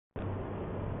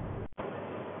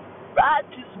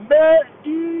righteous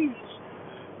melodies.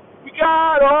 We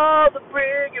got all the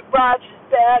bringing righteous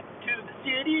back to the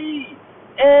city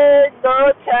and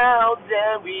the towns,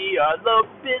 and we are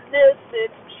local business and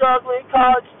some struggling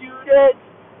college students.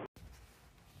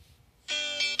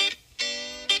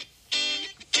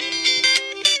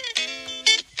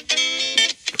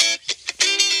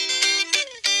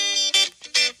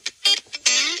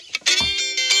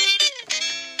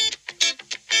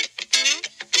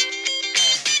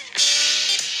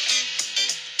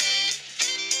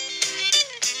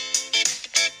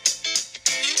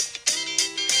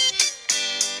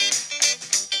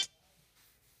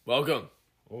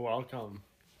 Welcome.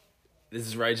 This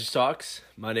is Righteous Talks.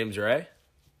 My name's Ray.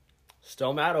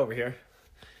 Still Matt over here.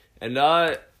 And,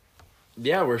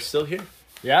 we're still here.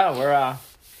 Yeah, we're,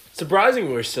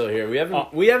 Surprising we're still here. We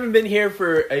haven't been here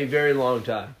for a very long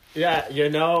time. Yeah,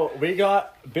 we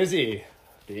got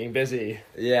being busy.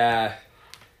 Yeah.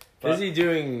 Busy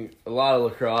doing a lot of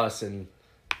lacrosse and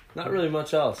not really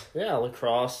much else. Yeah,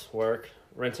 lacrosse, work,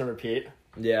 rinse and repeat.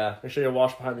 Yeah. Make sure you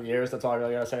wash behind the ears. That's all I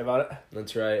really gotta say about it.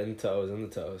 That's right. And the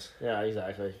toes. Yeah,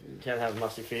 exactly. You can't have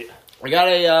musty feet. I got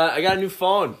a new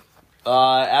phone.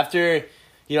 After,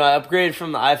 I upgraded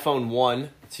from the iPhone 1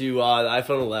 to the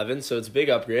iPhone 11, so it's a big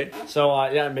upgrade. So,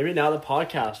 maybe now the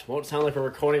podcast won't sound like we're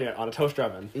recording it on a toaster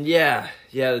oven. Yeah,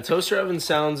 the toaster oven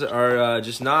sounds are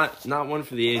just not one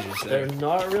for the ages. They're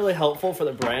not really helpful for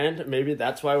the brand. Maybe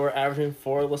that's why we're averaging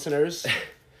 4 listeners.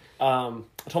 I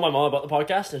told my mom about the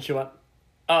podcast, and she went,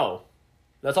 "Oh."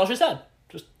 That's all she said.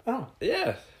 Just, oh.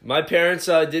 Yeah. My parents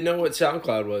didn't know what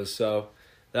SoundCloud was, so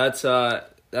that's where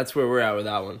we're at with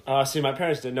that one. See, my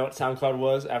parents didn't know what SoundCloud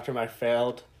was after my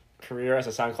failed career as a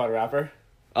SoundCloud rapper.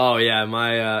 Oh yeah,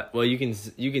 my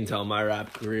you can tell my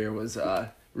rap career was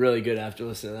really good after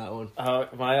listening to that one.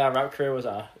 My rap career was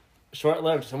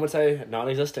short-lived. Some would say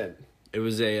non-existent. It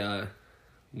was a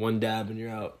one dab and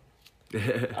you're out.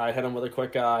 I hit him with a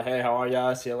quick, "Hey, how are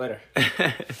ya? See you later."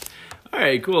 All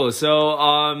right, cool.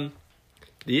 So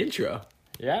the intro.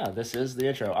 Yeah, this is the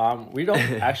intro. We don't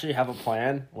actually have a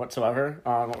plan whatsoever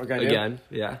on what we're going to do. Again,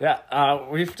 yeah. Yeah,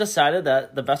 we've decided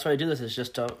that the best way to do this is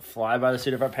just to fly by the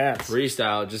seat of our pants.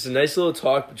 Freestyle. Just a nice little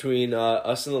talk between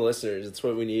us and the listeners. That's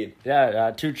what we need.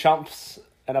 Yeah, 2 chumps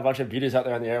and a bunch of beauties out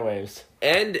there on the airwaves.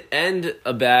 And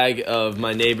a bag of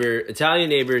my Italian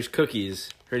neighbor's cookies.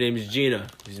 Her name is Gina.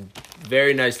 She's a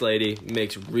very nice lady.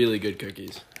 Makes really good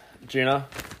cookies. Gina,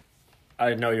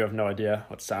 I know you have no idea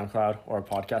what SoundCloud or a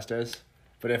podcast is.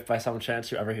 But if by some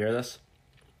chance you ever hear this,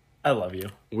 I love you.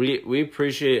 We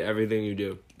appreciate everything you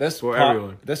do.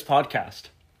 Everyone. This podcast,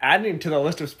 adding to the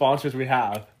list of sponsors we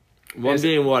have, one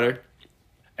being water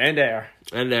and air,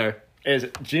 is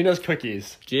Gina's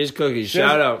Cookies. Gina's Cookies.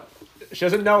 Shout out. She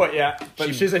doesn't know it yet,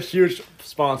 but she's a huge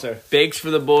sponsor. Bakes for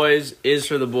the boys, is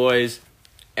for the boys,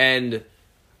 and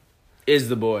is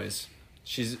the boys.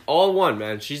 She's all one,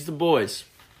 man. She's the boys.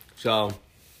 So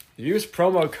use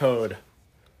promo code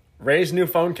Ray's new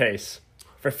phone case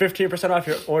for 15% off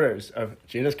your orders of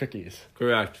Gina's Cookies.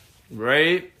 Correct.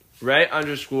 Ray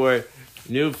 _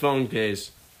 new phone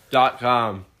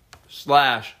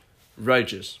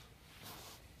case.com/righteous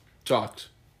talks.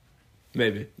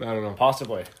 Maybe. I don't know.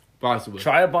 Possibly.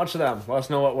 Try a bunch of them. Let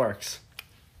us know what works.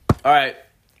 All right.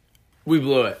 We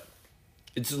blew it.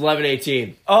 It's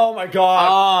 11:18. Oh my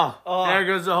god. There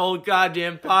goes the whole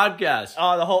goddamn podcast.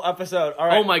 The whole episode. All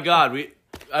right. Oh my god. We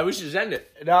should just end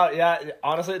it. No, yeah,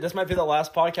 honestly, this might be the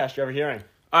last podcast you're ever hearing.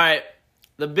 All right.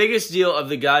 The biggest deal of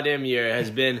the goddamn year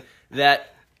has been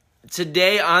that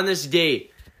today, on this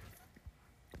date,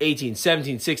 18,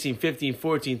 17, 16, 15,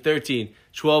 14, 13,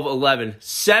 12, 11,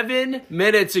 7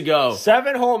 minutes ago.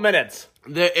 7 whole minutes.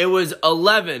 It was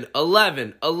 11,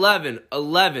 11, 11,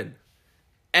 11,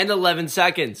 and 11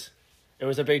 seconds. It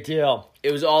was a big deal.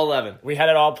 It was all 11. We had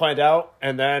it all planned out,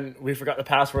 and then we forgot the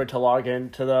password to log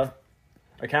into the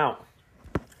account.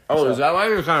 Oh, is that why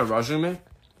you're kind of rushing me?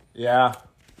 Yeah.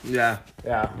 Yeah.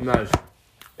 Nice.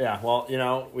 Yeah, well,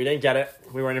 we didn't get it.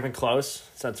 We weren't even close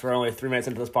since we're only 3 minutes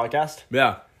into this podcast.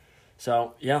 Yeah.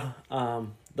 So, yeah,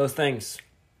 those things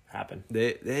happen.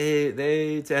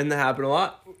 They tend to happen a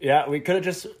lot. Yeah, we could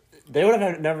have they would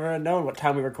have never known what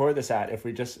time we record this at if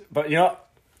we but you know what?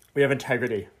 We have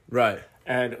integrity. Right.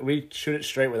 And we shoot it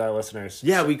straight with our listeners.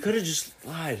 Yeah, we could have just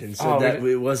lied and said that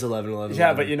it was 11.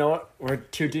 Yeah, but you know what? We're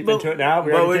too deep into it now.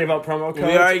 We already gave out promo codes.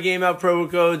 We already gave out promo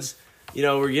codes.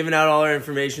 We're giving out all our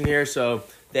information here, so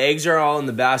the eggs are all in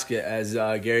the basket, as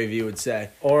Gary Vee would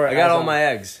say. Or I got all my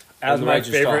eggs. As my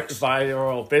favorite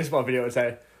viral baseball video would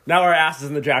say, now our ass is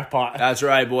in the jackpot. That's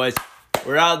right, boys.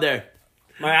 We're out there.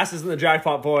 My ass is in the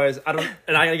jackpot, boys. And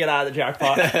I gotta get out of the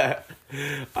jackpot.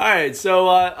 All right, so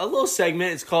a little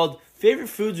segment. It's called Favorite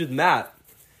Foods with Matt.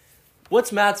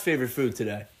 What's Matt's favorite food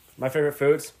today? My favorite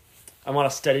foods? I'm on a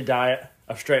steady diet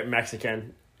of straight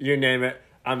Mexican. You name it,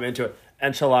 I'm into it.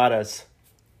 Enchiladas,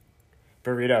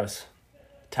 burritos,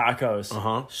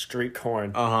 tacos, street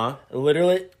corn.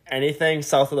 Literally anything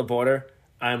south of the border,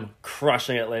 I'm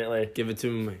crushing it lately. Give it to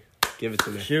me.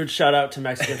 Huge shout out to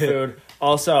Mexican food.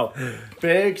 Also,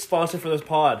 big sponsor for this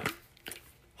pod,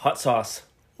 hot sauce.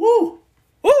 Woo!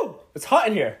 Woo! It's hot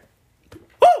in here.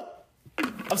 Woo!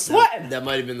 I'm sweating. That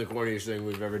might have been the corniest thing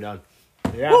we've ever done.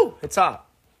 Yeah. Woo! It's hot.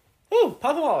 Woo!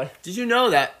 Papa Molly. Did you know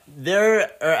that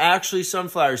there are actually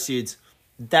sunflower seeds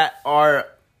that are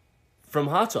from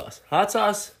hot sauce? Hot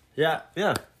sauce? Yeah.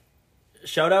 Yeah.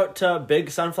 Shout out to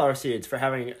Big Sunflower Seeds for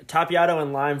having tapiado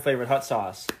and lime flavored hot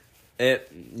sauce.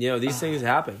 These things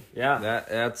happen. Yeah.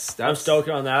 That's I'm stoked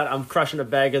on that. I'm crushing a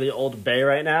bag of the Old Bay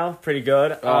right now. Pretty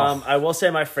good. Oh. I will say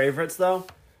my favorites though,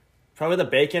 probably the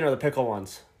bacon or the pickle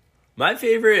ones. My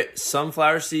favorite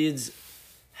sunflower seeds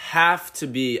have to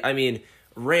be,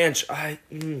 ranch.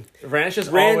 Ranch is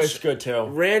always good too.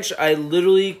 Ranch, I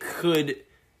literally could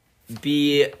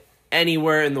be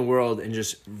anywhere in the world and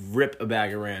just rip a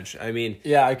bag of ranch.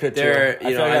 Yeah, I could too. I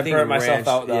feel like I burnt myself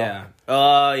out though. Yeah.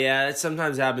 Yeah, that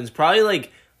sometimes happens. Probably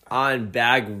like on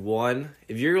bag one.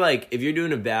 If you're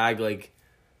doing a bag like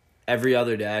every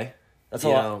other day. That's a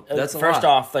lot. That's First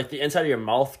off, like the inside of your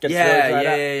mouth gets really dried out.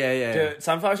 Yeah. Dude,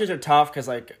 sunflower seeds are tough because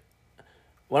like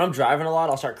when I'm driving a lot,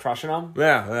 I'll start crushing them.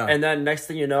 Yeah. And then next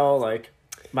thing you know, like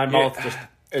my mouth just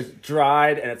is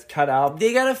dried and it's cut out.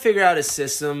 They gotta figure out a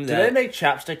system. Do they make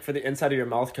chapstick for the inside of your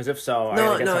mouth? Because if so,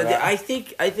 no. I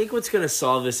think what's gonna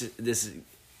solve this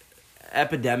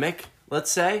epidemic,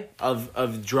 let's say,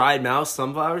 of dried mouth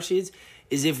sunflower seeds,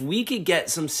 is if we could get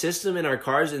some system in our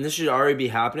cars, and this should already be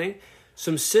happening.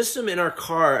 Some system in our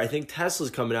car, I think Tesla's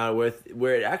coming out with,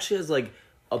 where it actually has like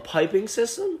a piping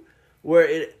system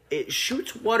where it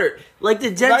shoots water like the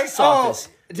dentist's office.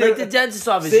 Like the dentist's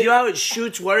office. You know how it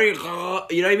shoots water? You know what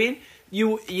I mean?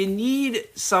 You need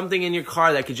something in your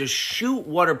car that could just shoot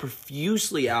water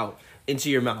profusely out into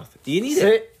your mouth. Do you need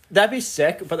it? That'd be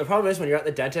sick, but the problem is when you're at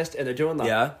the dentist and they're doing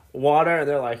the water and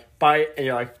they're like, bite, and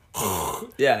you're like,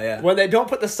 yeah. When they don't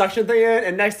put the suction thing in,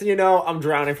 and next thing you know, I'm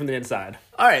drowning from the inside.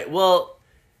 All right, well,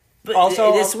 but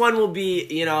also, this one will be,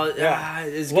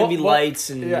 it's going to be lights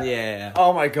and, yeah.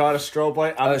 Oh my god, a strobe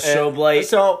light. A strobe light.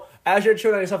 So, as you're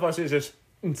chewing on yourself, it's just...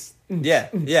 Yeah.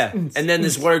 And then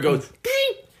this water goes,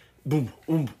 boom,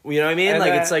 boom. You know what I mean? And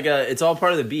it's all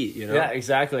part of the beat, you know? Yeah,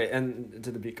 exactly. And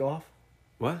did the beat go off?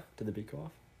 What? Did the beat go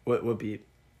off? What beat?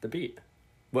 The beat.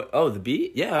 What? Oh, the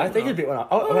beat? Yeah. I think the beat went off.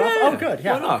 Oh, it went off? Oh, good.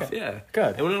 Yeah. It went off, yeah.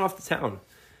 Good. It went off the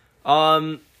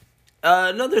town.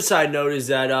 Another side note is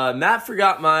that Matt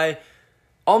forgot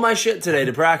all my shit today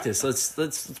to practice.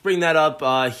 Let's bring that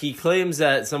up. He claims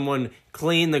that someone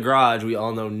cleaned the garage. We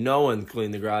all know no one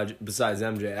cleaned the garage besides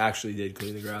MJ. Actually did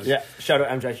clean the garage. Yeah. Shout out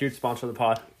MJ, huge sponsor of the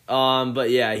pod. But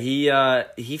yeah,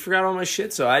 he forgot all my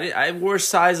shit, so I wore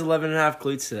size 11.5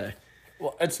 cleats today.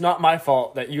 Well, it's not my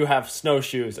fault that you have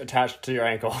snowshoes attached to your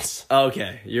ankles.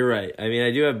 Okay, you're right. I mean,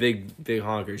 I do have big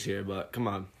honkers here, but come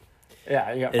on. Yeah,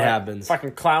 it happens.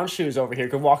 Fucking clown shoes over here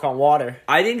could walk on water.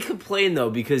 I didn't complain though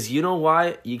because you know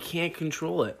why? You can't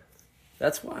control it.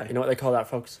 That's why. You know what they call that,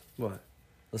 folks? What?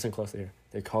 Listen closely here.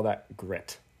 They call that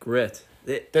grit. Grit.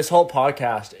 This whole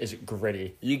podcast is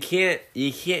gritty. You can't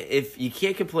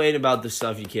complain about the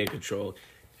stuff you can't control.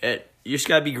 You just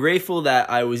gotta be grateful that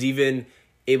I was even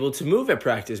able to move at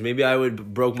practice. Maybe I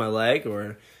would broke my leg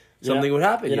or something would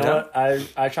happen. You know what?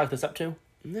 I chalked this up to.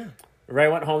 Yeah. Ray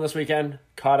went home this weekend,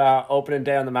 caught opening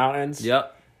day on the mountains.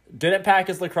 Yep. Didn't pack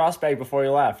his lacrosse bag before he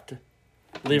left.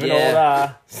 Leaving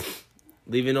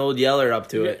old Yeller up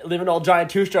to it. Leaving old giant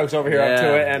two strokes over here up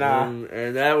to it.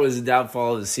 And that was the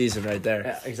downfall of the season right there.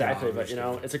 Yeah, exactly. But,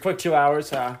 it's a quick 2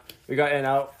 hours. We got in and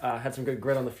out. Had some good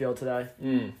grit on the field today.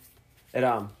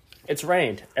 It's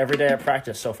rained every day at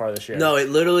practice so far this year. No, it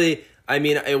literally...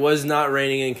 it was not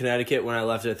raining in Connecticut when I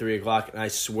left at 3 o'clock. And I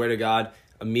swear to God,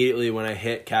 immediately when I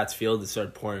hit Cat's Field, it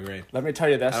started pouring rain. Let me tell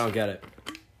you this. I don't get it.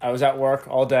 I was at work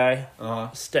all day,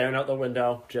 staring out the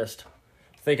window, just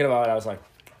thinking about it. I was like,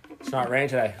 it's not raining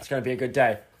today. It's going to be a good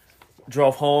day.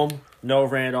 Drove home, no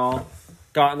rain at all.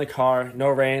 Got in the car, no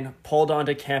rain. Pulled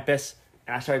onto campus,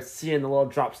 and I started seeing the little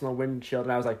drops on the windshield,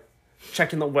 and I was like,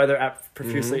 checking the weather app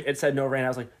profusely. Mm-hmm. It said no rain. I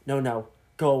was like, no,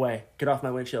 go away. Get off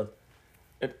my windshield.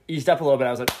 It eased up a little bit.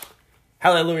 I was like,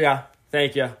 hallelujah.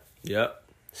 Thank you. Yep.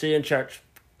 See you in church.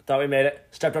 Thought we made it.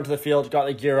 Stepped onto the field, got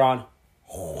the gear on.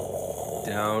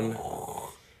 Down.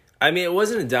 It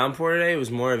wasn't a downpour today. It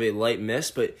was more of a light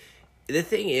mist, but the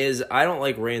thing is, I don't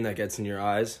like rain that gets in your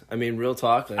eyes. I mean, real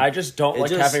talk. Like, I just don't it like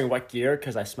just- having wet gear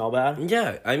because I smell bad.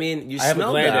 Yeah, I mean, you I have a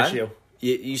smell gland bad. issue.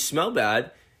 You smell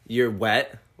bad. You're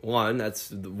wet. One, that's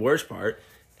the worst part.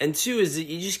 And two is that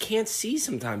you just can't see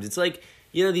sometimes. It's like,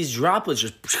 these droplets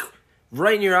just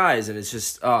right in your eyes, and it's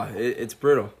just, it's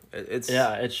brutal. It's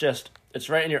It's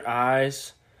right in your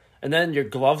eyes, and then your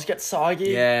gloves get soggy.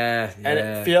 Yeah, And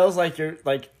it feels like you're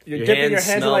your dipping hands your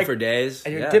hands smell in, for days.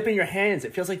 and you're Yeah. dipping your hands.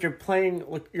 It feels like you're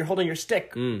holding your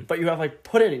stick, but you have like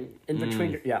pudding in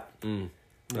between your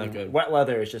Not good. Wet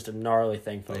leather is just a gnarly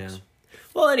thing, folks. Yeah.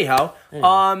 Well, anyhow,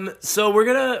 so we're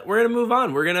gonna move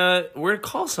on. We're gonna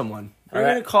call someone. We're All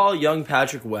right. gonna call young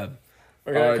Patrick Webb.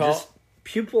 We're gonna call. Just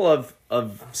pupil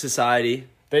of society.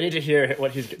 They need to hear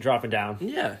what he's dropping down.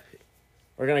 Yeah.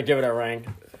 We're gonna give it a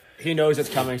ring. He knows it's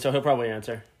coming, so he'll probably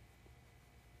answer.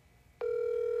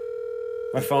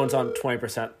 My phone's on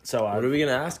 20%, so What are we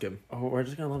gonna ask him? we're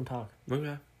just gonna let him talk.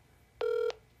 Okay.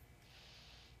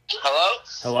 Hello?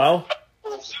 Hello?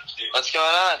 What's going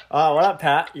on? What up,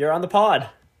 Pat? You're on the pod.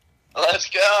 Let's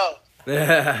go.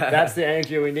 That's the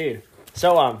energy we need.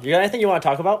 So, you got anything you want to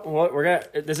talk about?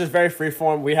 This is very free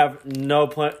form. We have no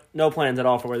plans at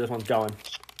all for where this one's going.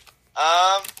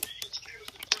 I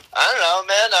don't know,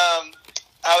 man.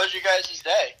 How was your guys'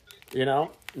 day?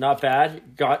 Not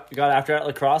bad. Got after it at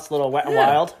lacrosse, a little wet and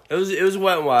wild. It was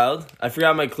wet and wild. I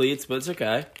forgot my cleats, but it's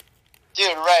okay. Dude,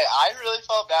 right. I really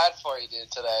felt bad for you,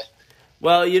 dude, today.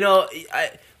 Well,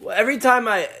 every time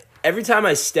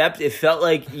I stepped, it felt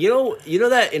like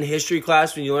that in history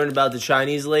class when you learned about the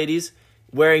Chinese ladies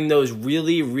wearing those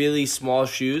really, really small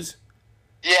shoes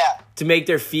Yeah. to make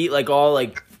their feet like all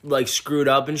like screwed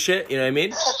up and shit. You know what I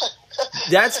mean?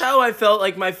 That's how I felt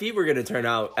like my feet were gonna turn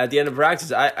out at the end of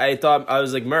practice. I thought I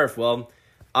was like, Murph, well,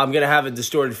 I'm gonna have a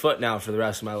distorted foot now for the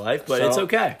rest of my life, but it's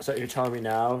okay. So you're telling me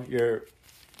now you're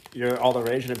all the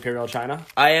rage in Imperial China?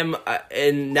 I am,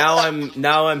 and now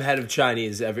I'm head of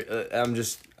Chinese.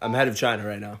 I'm head of China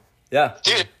right now. Yeah.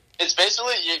 Dude, it's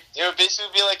basically, it would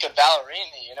basically be like a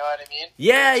ballerina, you know what I mean?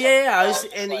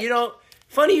 Yeah.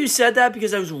 Funny you said that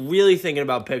because I was really thinking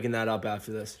about picking that up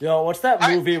after this. Yo, what's that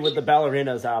movie with the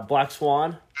ballerinas? Black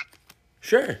Swan?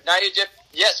 Sure. Now you dip,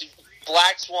 yes,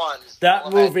 Black Swans.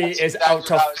 That movie That's is exactly out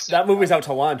to what I was saying. that movie's out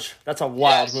to lunch. That's a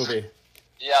wild Yes. movie.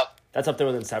 Yep. That's up there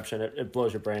with Inception. It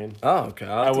blows your brain. Oh, okay.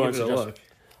 I'll have to wouldn't give it a look.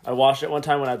 I watched it one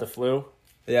time when I had the flu,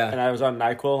 and Yeah. I was on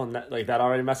NyQuil, and that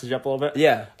already messes you up a little bit.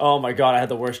 Yeah. Oh my god, I had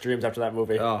the worst dreams after that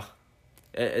movie. Oh,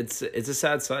 it's a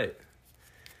sad sight.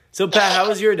 So Pat, how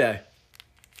was your day?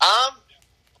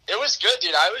 It was good,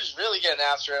 dude. I was really getting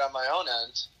after it on my own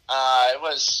end. I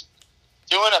was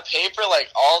doing a paper like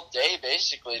all day,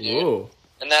 basically, dude. Ooh.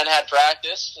 And then had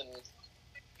practice, and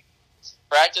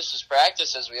practice is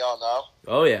practice, as we all know.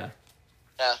 Oh yeah.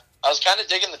 Yeah, I was kind of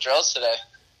digging the drills today.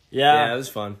 Yeah, it was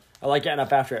fun. I like getting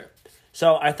up after it.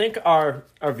 So I think our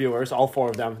viewers, all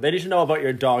 4 of them, they need to know about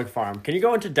your dog farm. Can you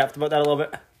go into depth about that a little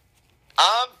bit?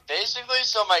 Basically,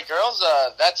 so my girl's a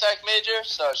vet tech major,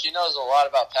 so she knows a lot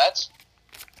about pets.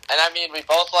 And I mean, we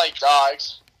both like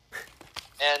dogs.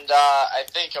 And I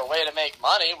think a way to make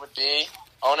money would be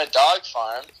own a dog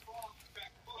farm.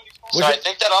 So I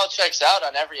think that all checks out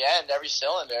on every end, every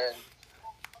cylinder. And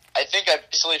I think I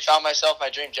basically found myself my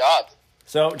dream job.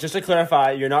 So just to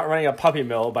clarify, you're not running a puppy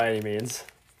mill by any means.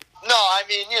 No, I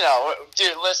mean,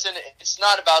 dude, listen, it's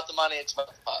not about the money, it's about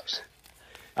the pups.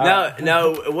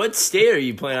 Now, what state are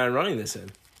you planning on running this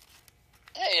in?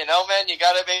 Hey, man, you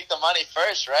gotta make the money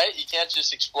first, right? You can't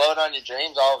just explode on your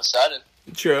dreams all of a sudden.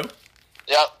 True.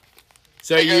 Yep.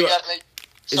 So You gotta make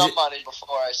some it- money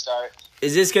before I start.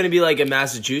 is this going to be like a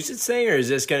Massachusetts thing, or is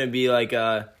this going to be like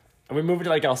a? And we moving to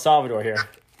like El Salvador here.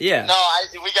 Yeah. No,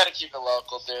 we gotta keep it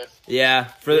local, dude. Yeah,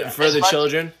 for As the much-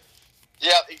 children.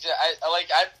 Yeah, exactly.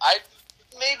 I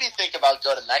maybe think about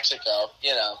go to Mexico.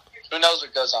 Who knows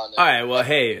what goes on there? All right, well,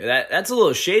 hey, that's a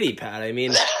little shady, Pat. I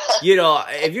mean,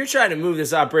 if you're trying to move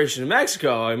this operation to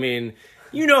Mexico, I mean,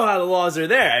 you know how the laws are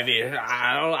there. I mean,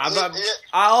 I'm not.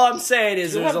 All I'm saying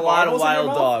is You there's a have lot of marbles in your wild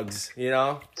mouth? dogs,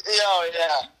 Yeah.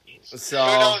 So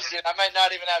Who knows, dude? I might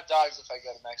not even have dogs if I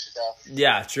go to Mexico.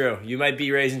 yeah, true. You might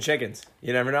be raising chickens.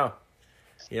 You never know.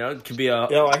 It could be a.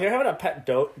 Yo, I hear having a pet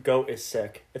goat is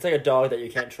sick. It's like a dog that you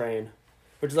can't train,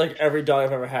 which is like every dog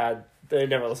I've ever had. They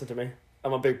never listen to me.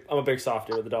 I'm a big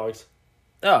softy with the dogs.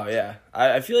 Oh yeah,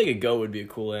 I feel like a goat would be a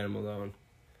cool animal though.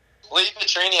 Lee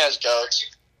Petrini has goats.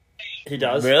 He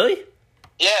does. Really?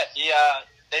 Yeah,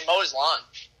 they mow his lawn.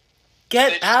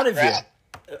 Get They out of just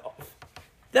here!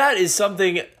 That is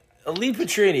something. Lee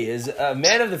Petrini is a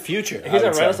man of the future. He's I a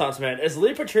would say. Renaissance man. Is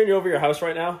Lee Petrini over your house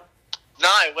right now? No,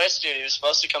 I wish, dude. He was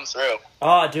supposed to come through.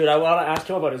 Oh, dude, I want to ask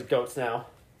him about his goats now.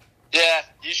 Yeah,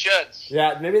 you should.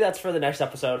 Yeah, maybe that's for the next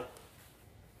episode.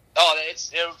 Oh,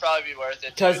 it would probably be worth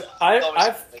it. Because dude.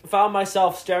 I've found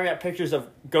myself staring at pictures of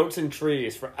goats in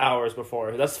trees for hours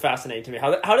before. That's fascinating to me.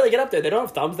 How do they get up there? They don't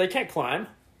have thumbs. They can't climb.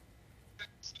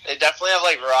 They definitely have,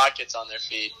 like, rockets on their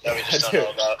feet that we just don't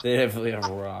know about. They definitely have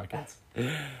rockets.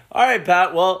 All right,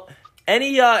 Pat. Well,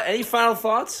 any final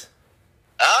thoughts?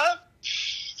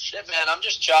 Shit, man. I'm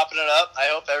just chopping it up. I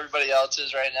hope everybody else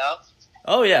is right now.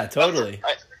 Oh, yeah, totally.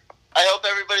 I hope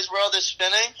everybody's world is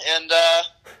spinning, and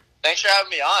thanks for having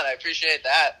me on. I appreciate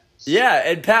that. Yeah,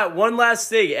 and Pat, one last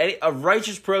thing. A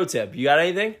righteous pro tip. You got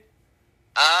anything?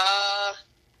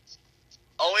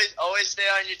 Always stay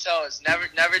on your toes.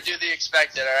 Never do the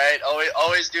expected, all right?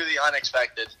 Always do the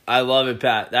unexpected. I love it,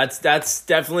 Pat. That's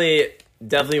definitely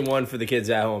one for the kids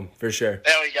at home, for sure.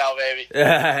 There we go, baby.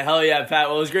 Hell yeah, Pat.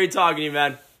 Well, it was great talking to you,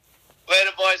 man.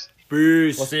 Later, boys.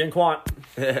 Peace. We'll see you in Quant.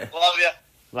 Love you.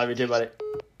 Love you too, buddy.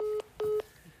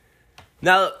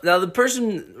 Now the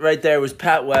person right there was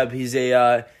Pat Webb. He's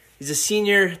a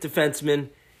senior defenseman.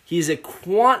 He's a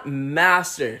quant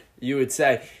master, you would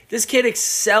say. This kid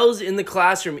excels in the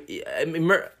classroom.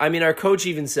 I mean, our coach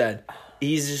even said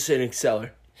he's just an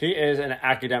exceller. He is an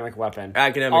academic weapon.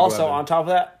 Also, on top of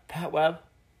that, Pat Webb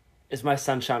is my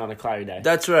sunshine on a cloudy day.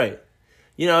 That's right.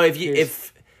 You know,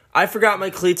 if I forgot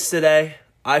my cleats today,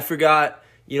 I forgot,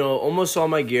 almost all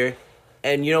my gear,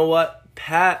 and you know what?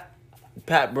 Pat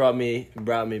brought me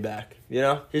back.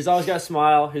 He's always got a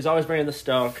smile. He's always bringing the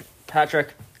stoke.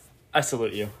 Patrick, I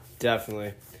salute you.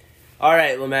 Definitely. All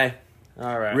right, LeMay.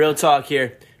 All right. Real talk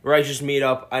here. Righteous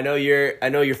meetup. I know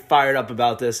you're fired up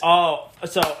about this. Oh,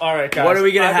 so all right, guys. What are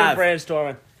we gonna I've have? been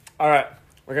brainstorming. All right,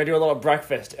 we're gonna do a little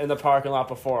breakfast in the parking lot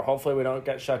before. Hopefully, we don't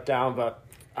get shut down, but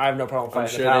I have no problem I'm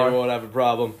fighting sure the power. they won't have a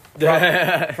problem.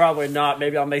 Probably not.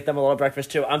 Maybe I'll make them a little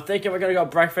breakfast too. I'm thinking we're gonna go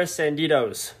breakfast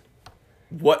Sanditos.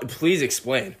 What? Please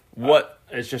explain. What?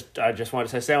 It's just I just wanted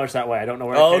to say sandwich that way. I don't know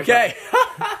where. It came Okay.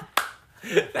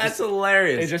 That's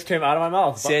hilarious. from. It just came out of my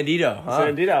mouth. Sandito, huh?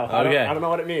 Sandito. Okay. I don't know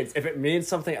what it means. If it means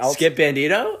something else, Skip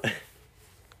Bandito?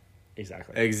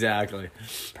 Exactly. Exactly.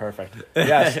 Perfect.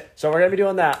 Yes. So we're gonna be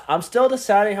doing that. I'm still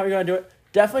deciding how we're gonna do it.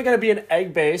 Definitely gonna be an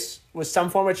egg base with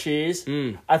some form of cheese.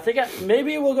 I think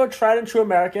maybe we'll go tried and true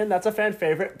American. That's a fan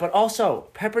favorite. But also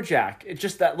pepper jack. It's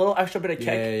just that little extra bit of kick.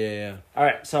 Yeah. All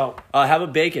right. So How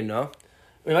about bacon? No.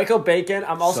 we might go bacon.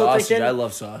 I'm also Sausage. thinking. I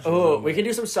love sausage. Oh, we can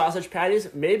do some sausage patties.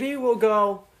 Maybe we'll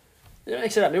go.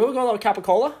 Mix it up. Maybe we'll go a little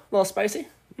capicola, a little spicy.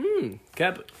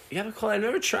 Capicola. I've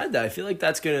never tried that. I feel like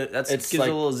that gives like,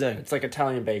 a little zing. It's like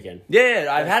Italian bacon. Yeah,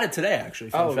 I've had it today actually.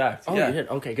 Fun fact. Oh, yeah. you did?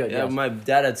 Okay, good. Yeah, yes. my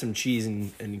dad had some cheese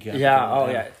and capicola.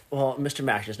 Yeah. Well, Mr.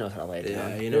 Mac just knows how to lay it down.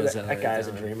 Yeah, he knows how to that lay guy it is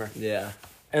a down. dreamer. Yeah.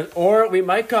 Or we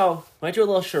might do a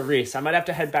little chorizo. I might have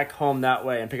to head back home that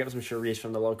way and pick up some chorizo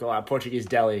from the local Portuguese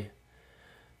deli.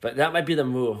 But that might be the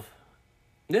move.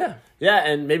 Yeah. Yeah,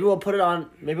 and maybe we'll put it on.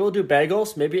 Maybe we'll do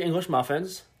bagels. Maybe English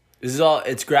muffins.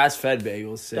 It's grass-fed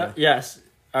bagels. So. Yes,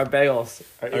 our bagels.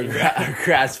 Our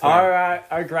grass-fed.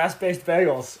 Our grass-based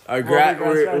bagels.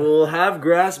 We'll have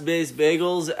grass-based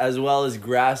bagels as well as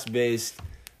grass-based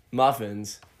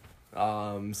muffins.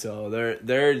 So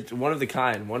they're one of the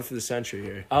kind, one for the century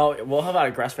here. Oh, we'll have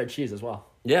a grass-fed cheese as well.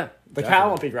 Yeah, The cow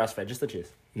won't be grass-fed, just the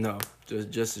cheese. No,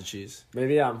 just the cheese.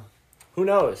 Maybe who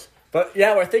knows? But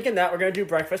yeah, we're thinking that we're gonna do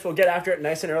breakfast. We'll get after it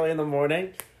nice and early in the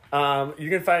morning. You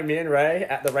can find me and Ray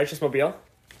at the Righteous Mobile.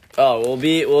 Oh, we'll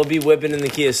be whipping in the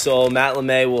Kia Soul. Matt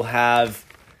LeMay will have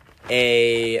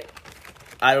I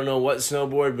don't know what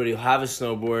snowboard, but he'll have a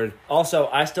snowboard. Also,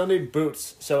 I still need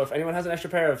boots. So if anyone has an extra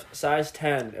pair of size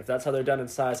 10, if that's how they're done in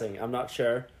sizing, I'm not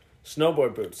sure.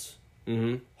 Snowboard boots.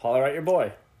 Holler at your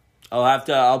boy.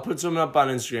 I'll put some up on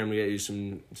Instagram to get you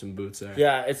some boots there.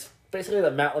 Yeah, it's basically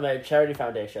the Matt LeMay Charity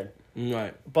Foundation.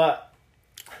 Right. But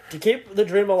to keep the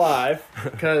dream alive,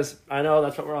 because I know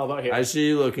that's what we're all about here, I see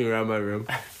you looking around my room.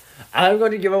 I'm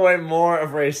going to give away more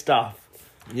of Ray's stuff.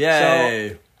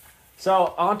 Yay!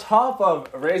 So on top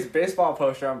of Ray's baseball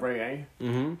poster I'm bringing,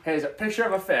 is a picture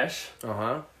of a fish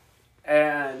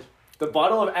and the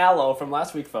bottle of aloe from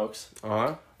last week, folks.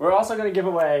 We're also going to give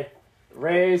away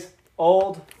Ray's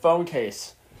old phone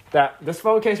case. This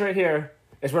phone case right here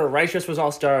is where Righteous was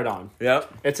all started on.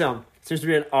 Yep. It's seems to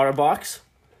be an OtterBox.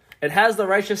 It has the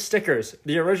Righteous stickers,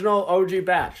 the original OG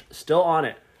batch, still on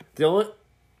it.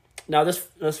 Now this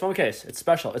phone case, it's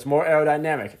special. It's more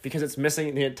aerodynamic because it's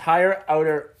missing the entire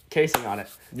outer casing on it.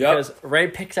 Yep. Because Ray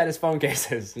picks at his phone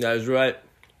cases. That is right.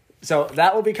 So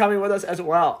that will be coming with us as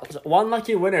well. One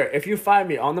lucky winner, if you find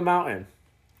me on the mountain,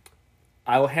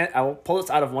 I will pull this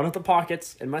out of one of the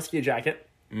pockets in my ski jacket.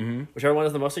 whichever one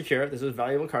is the most secure. This is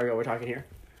valuable cargo we're talking here.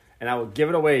 And I will give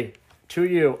it away to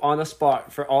you on the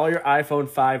spot for all your iPhone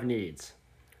 5 needs.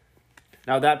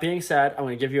 Now, that being said, I'm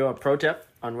going to give you a pro tip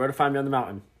on where to find me on the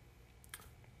mountain.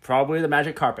 Probably the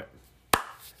magic carpet.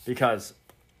 Because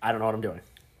I don't know what I'm doing.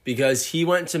 Because he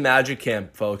went to magic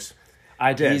camp, folks.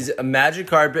 I did. He's a magic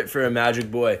carpet for a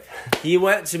magic boy. He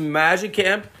went to magic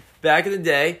camp back in the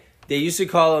day. They used to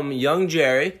call him Young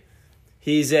Jerry.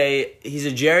 He's a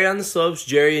Jerry on the slopes,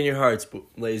 Jerry in your hearts,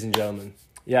 ladies and gentlemen.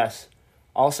 Yes.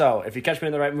 Also, if you catch me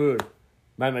in the right mood,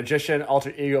 my magician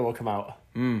alter ego will come out.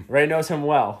 Ray knows him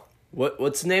well.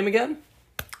 What's the name again?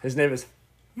 His name is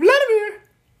Vladimir.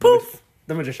 Poof.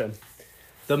 The magician.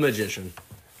 The magician.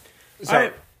 So, All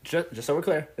right. just so we're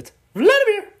clear, it's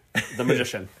Vladimir, the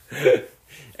magician.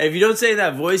 If you don't say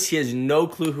that voice, he has no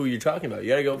clue who you're talking about. You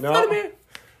gotta go, No. Vladimir.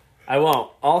 I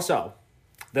won't. Also,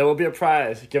 there will be a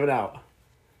prize given out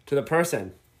to the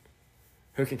person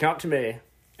who can come up to me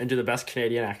and do the best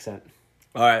Canadian accent.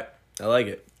 All right. I like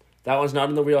it. That one's not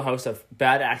in the wheelhouse of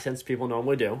bad accents people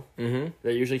normally do. Mm-hmm.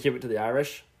 They usually keep it to the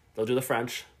Irish. They'll do the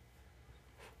French.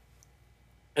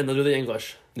 And they'll do the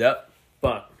English. Yep.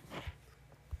 But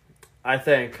I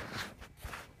think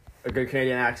a good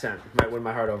Canadian accent might win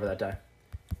my heart over that day.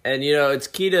 And it's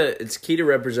key to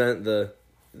represent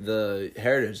the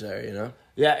heritage there.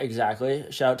 Yeah, exactly.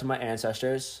 Shout out to my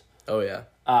ancestors. Oh yeah.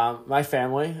 My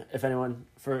family, if anyone,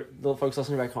 for the folks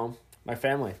listening back home, my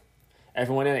family,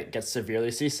 everyone in it gets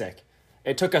severely seasick.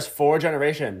 It took us 4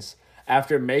 generations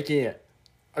after making it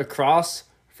across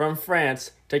from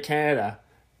France to Canada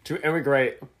to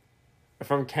immigrate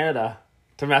from Canada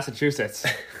to Massachusetts.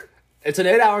 It's an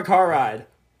 8-hour car ride,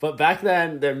 but back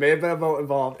then there may have been a boat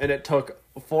involved, and it took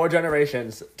 4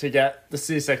 generations to get the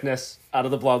seasickness out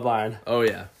of the bloodline. Oh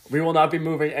yeah. We will not be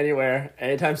moving anywhere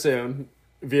anytime soon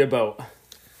via boat.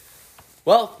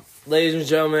 Well, ladies and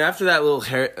gentlemen, after that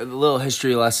little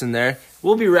history lesson there,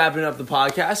 we'll be wrapping up the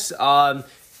podcast.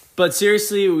 But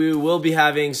seriously, we will be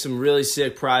having some really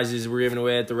sick prizes we're giving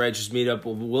away at the Righteous Meetup.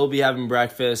 We'll be having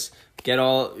breakfast. Get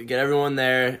everyone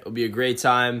there. It'll be a great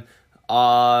time.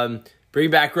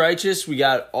 Bring back Righteous. We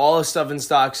got all the stuff in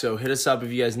stock, so hit us up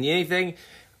if you guys need anything.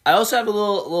 I also have a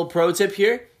little pro tip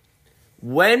here.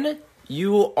 When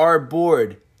you are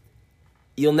bored,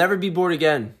 you'll never be bored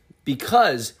again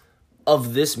because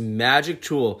of this magic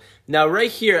tool. Now,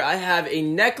 right here, I have a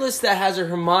necklace that has a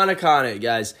harmonica on it,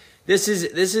 guys. This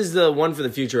is the one for the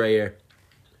future right here.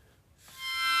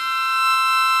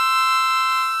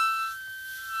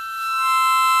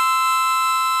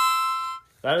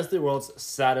 That is the world's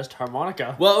saddest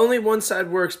harmonica. Well, only one side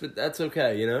works, but that's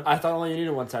okay, I thought only you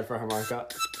needed one side for a harmonica.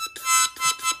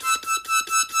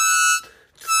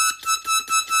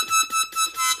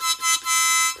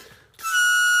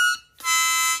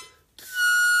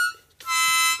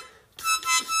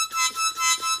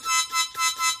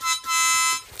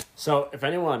 So, if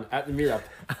anyone at the meetup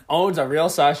owns a real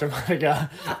size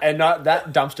harmonica and not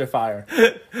that dumpster fire,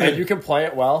 and you can play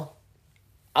it well,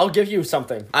 I'll give you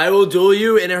something. I will duel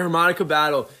you in a harmonica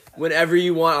battle whenever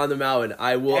you want on the mountain.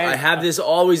 I will. I have this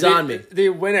always on me. The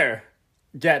winner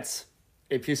gets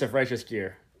a piece of Righteous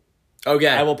gear. Okay.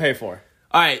 I will pay for.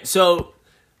 All right, so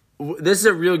this is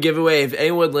a real giveaway. If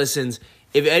anyone listens,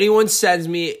 if anyone sends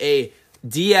me a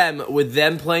DM with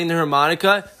them playing the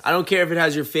harmonica, I don't care if it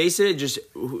has your face in it,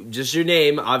 just your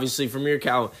name, obviously from your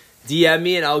account. DM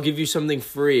me and I'll give you something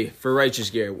free for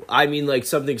Righteous Gear. I mean, like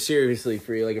something seriously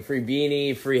free, like a free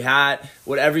beanie, free hat,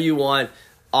 whatever you want.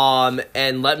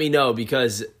 And let me know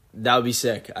because that would be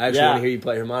sick. I actually want to hear you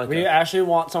play harmonica. We actually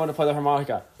want someone to play the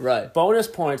harmonica. Right. Bonus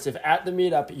points if at the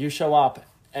meetup you show up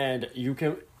and you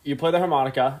play the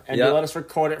harmonica and you let us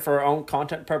record it for our own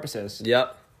content purposes.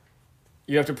 Yep.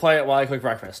 You have to play it while I cook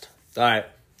breakfast. All right.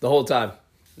 The whole time.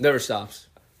 Never stops.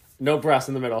 No breasts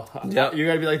in the middle. Yep. You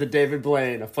gotta be like the David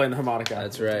Blaine of playing the harmonica.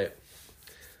 That's right.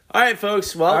 All right,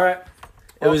 folks. Well, All right.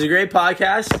 It was a great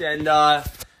podcast, and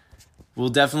we'll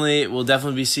definitely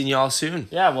be seeing y'all soon.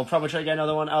 Yeah, we'll probably try to get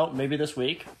another one out maybe this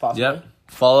week, possibly. Yep.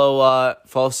 Follow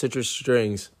Citrus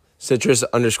Strings.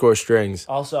 Citrus_strings.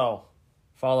 Also,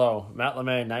 follow Matt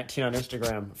LeMay 19 on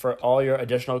Instagram for all your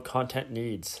additional content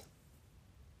needs.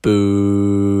 Boo.